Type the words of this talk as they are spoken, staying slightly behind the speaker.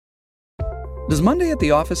Does Monday at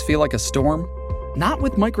the office feel like a storm? Not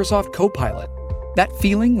with Microsoft Copilot. That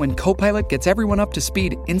feeling when Copilot gets everyone up to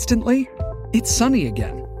speed instantly? It's sunny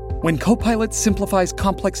again. When Copilot simplifies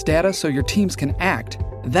complex data so your teams can act,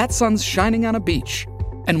 that sun's shining on a beach.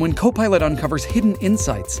 And when Copilot uncovers hidden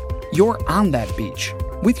insights, you're on that beach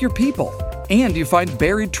with your people, and you find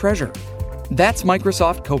buried treasure. That's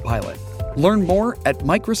Microsoft Copilot. Learn more at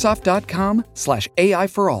Microsoft.com/AI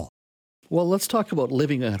for all. Well, let's talk about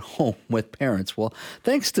living at home with parents. Well,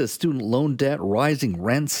 thanks to student loan debt, rising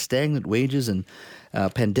rents, stagnant wages, and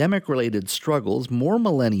pandemic-related struggles, more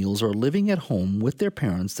millennials are living at home with their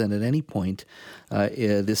parents than at any point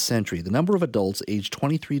this century. The number of adults aged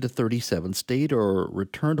 23 to 37 stayed or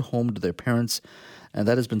returned home to their parents, and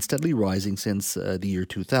that has been steadily rising since the year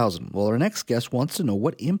 2000. Well, our next guest wants to know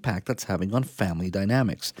what impact that's having on family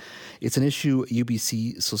dynamics. It's an issue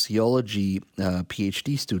UBC sociology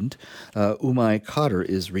PhD student Umay Khader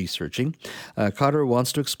is researching. Khader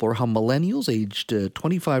wants to explore how millennials aged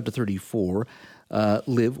 25 to 34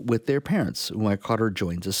 live with their parents. Umay Khader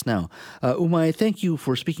joins us now. Umay, thank you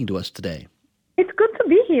for speaking to us today. It's good to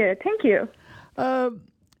be here. Thank you.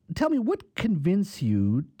 Tell me, what convinced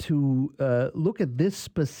you to look at this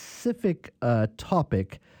specific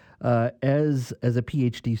topic as a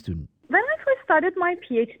PhD student? When I first started my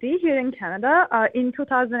PhD here in Canada in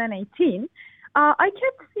 2018, I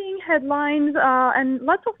kept seeing headlines and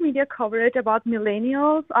lots of media coverage about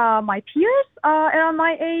millennials, my peers around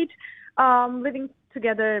my age, living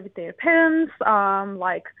together with their parents,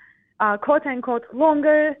 quote unquote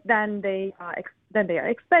longer than they are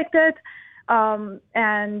expected. And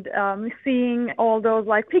seeing all those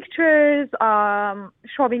pictures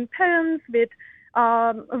showing parents with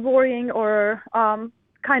worrying or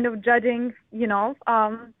kind of judging,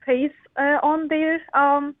 face on their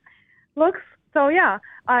looks. So yeah,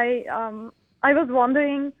 I was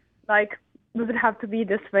wondering, does it have to be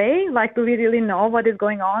this way? Do we really know what is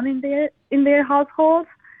going on in their households?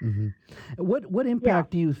 Mm-hmm. What impact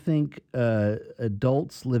do you think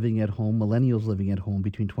adults living at home, millennials living at home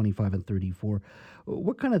between 25 and 34,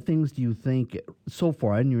 what kind of things do you think so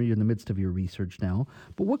far, and you're in the midst of your research now,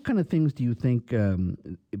 but what kind of things do you think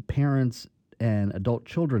parents and adult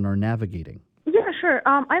children are navigating? Yeah, sure.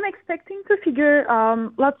 I'm expecting to figure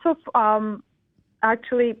lots of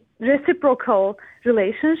actually reciprocal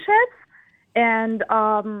relationships. And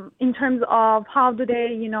in terms of how do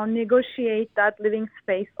they, negotiate that living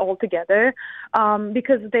space all together,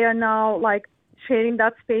 because they are now sharing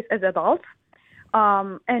that space as adults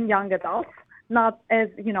and young adults, not as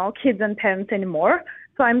kids and parents anymore.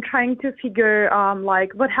 So I'm trying to figure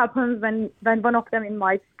what happens when one of them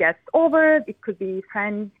invites guests over. It could be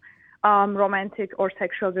friends, romantic or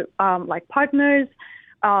sexual partners.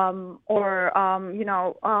 How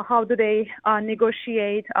do they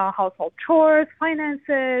negotiate household chores,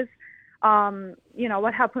 finances,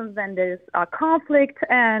 what happens when there's a conflict,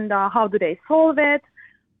 and how do they solve it?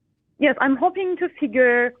 Yes, I'm hoping to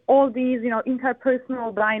figure all these,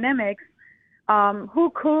 interpersonal dynamics,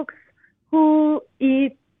 who cooks, who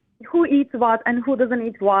eats what and who doesn't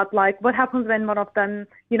eat what, what happens when one of them,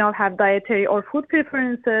 have dietary or food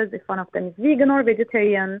preferences, if one of them is vegan or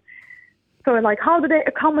vegetarian. So, how do they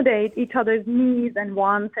accommodate each other's needs and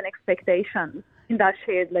wants and expectations in that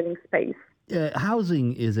shared living space?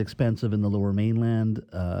 Housing is expensive in the Lower Mainland,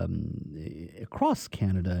 across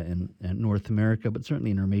Canada and North America, but certainly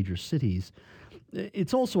in our major cities.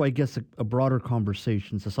 It's also, I guess, a broader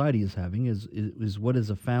conversation society is having is what is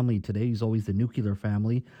a family today? Is always the nuclear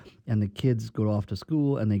family, and the kids go off to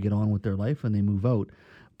school and they get on with their life and they move out.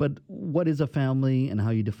 But what is a family and how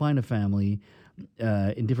you define a family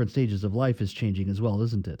in different stages of life is changing as well,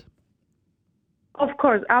 isn't it? Of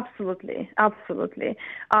course, absolutely.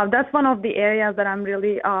 That's one of the areas that I'm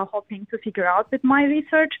really hoping to figure out with my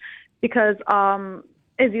research, because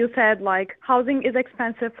as you said, housing is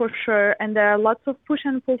expensive for sure, and there are lots of push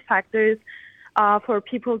and pull factors for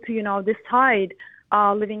people to, decide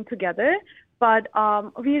living together. But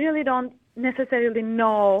we really don't necessarily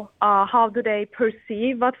know how do they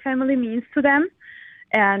perceive what family means to them.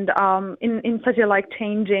 And in such a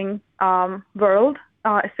changing world,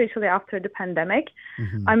 especially after the pandemic,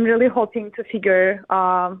 I'm really hoping to figure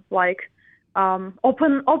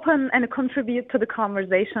open and contribute to the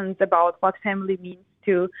conversations about what family means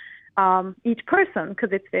to each person,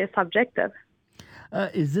 because it's very subjective.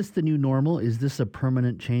 Is this the new normal? Is this a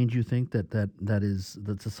permanent change, you think,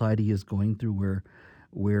 that society is going through,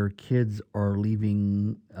 where kids are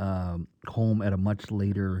leaving home at a much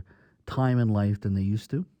later time in life than they used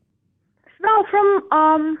to? Well,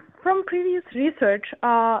 from previous research,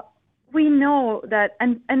 we know that,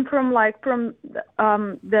 and from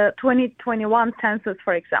the 2021 census,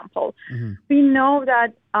 for example, we know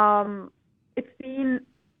that it's been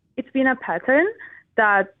a pattern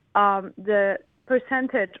that the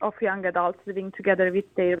percentage of young adults living together with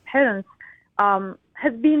their parents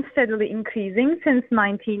has been steadily increasing since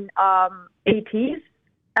 1980s,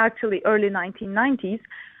 actually early 1990s.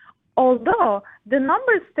 Although the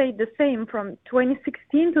numbers stayed the same from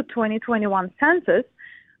 2016 to 2021 census,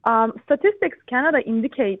 Statistics Canada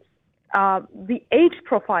indicates the age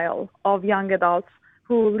profile of young adults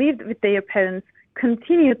who lived with their parents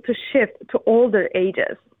continued to shift to older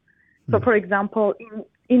ages. So, for example,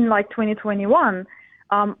 in 2021,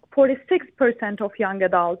 46% of young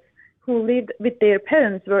adults who lived with their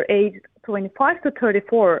parents were aged 25 to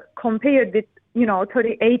 34, compared with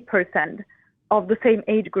 38% of the same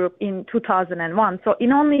age group in 2001. So,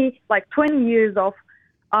 in only 20 years of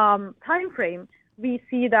time frame, we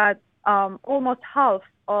see that almost half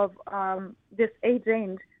of this age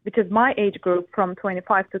range, which is my age group from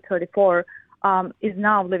 25 to 34, is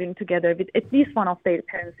now living together with at least one of their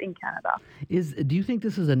parents in Canada. Do you think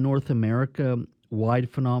this is a North America-wide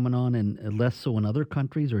phenomenon and less so in other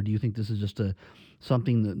countries, or do you think this is just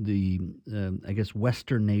something that the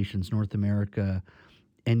Western nations, North America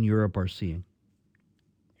and Europe, are seeing?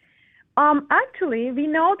 Actually, we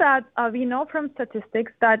know from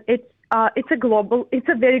statistics that it's a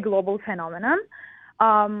very global phenomenon.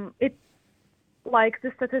 It's like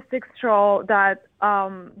the statistics show that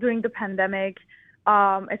during the pandemic,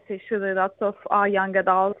 especially lots of young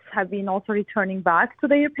adults have been also returning back to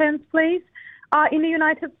their parents' place in the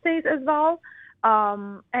United States as well,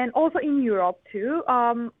 and also in Europe too,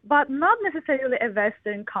 but not necessarily a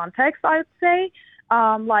Western context, I would say.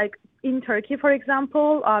 Like in Turkey, for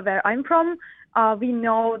example, where I'm from, we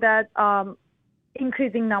know that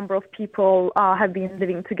increasing number of people have been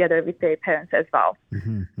living together with their parents as well.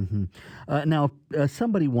 Now,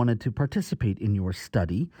 somebody wanted to participate in your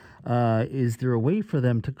study. Is there a way for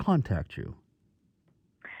them to contact you?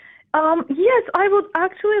 Yes, I would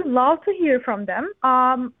actually love to hear from them.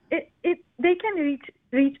 They can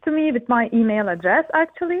reach to me with my email address,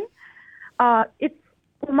 actually. It's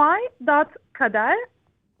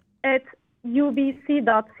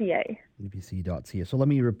umay.kader@ubc.ca. ubc.ca. So let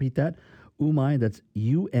me repeat that. Umay, that's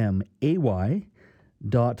UMAY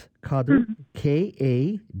 .Kader,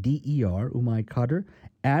 KADER, Umay Kader,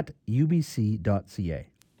 @ubc.ca.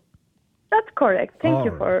 That's correct. Thank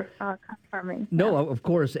you for confirming. No, of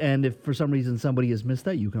course. And if for some reason somebody has missed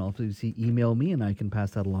that, you can also email me and I can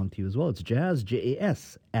pass that along to you as well. It's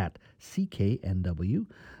JAS, @cknw.com.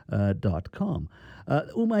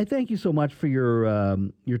 Umay, thank you so much for your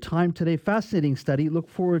time today. Fascinating study. Look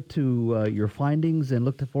forward to your findings and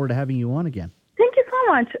look forward to having you on again. Thank you so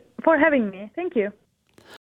much for having me. Thank you.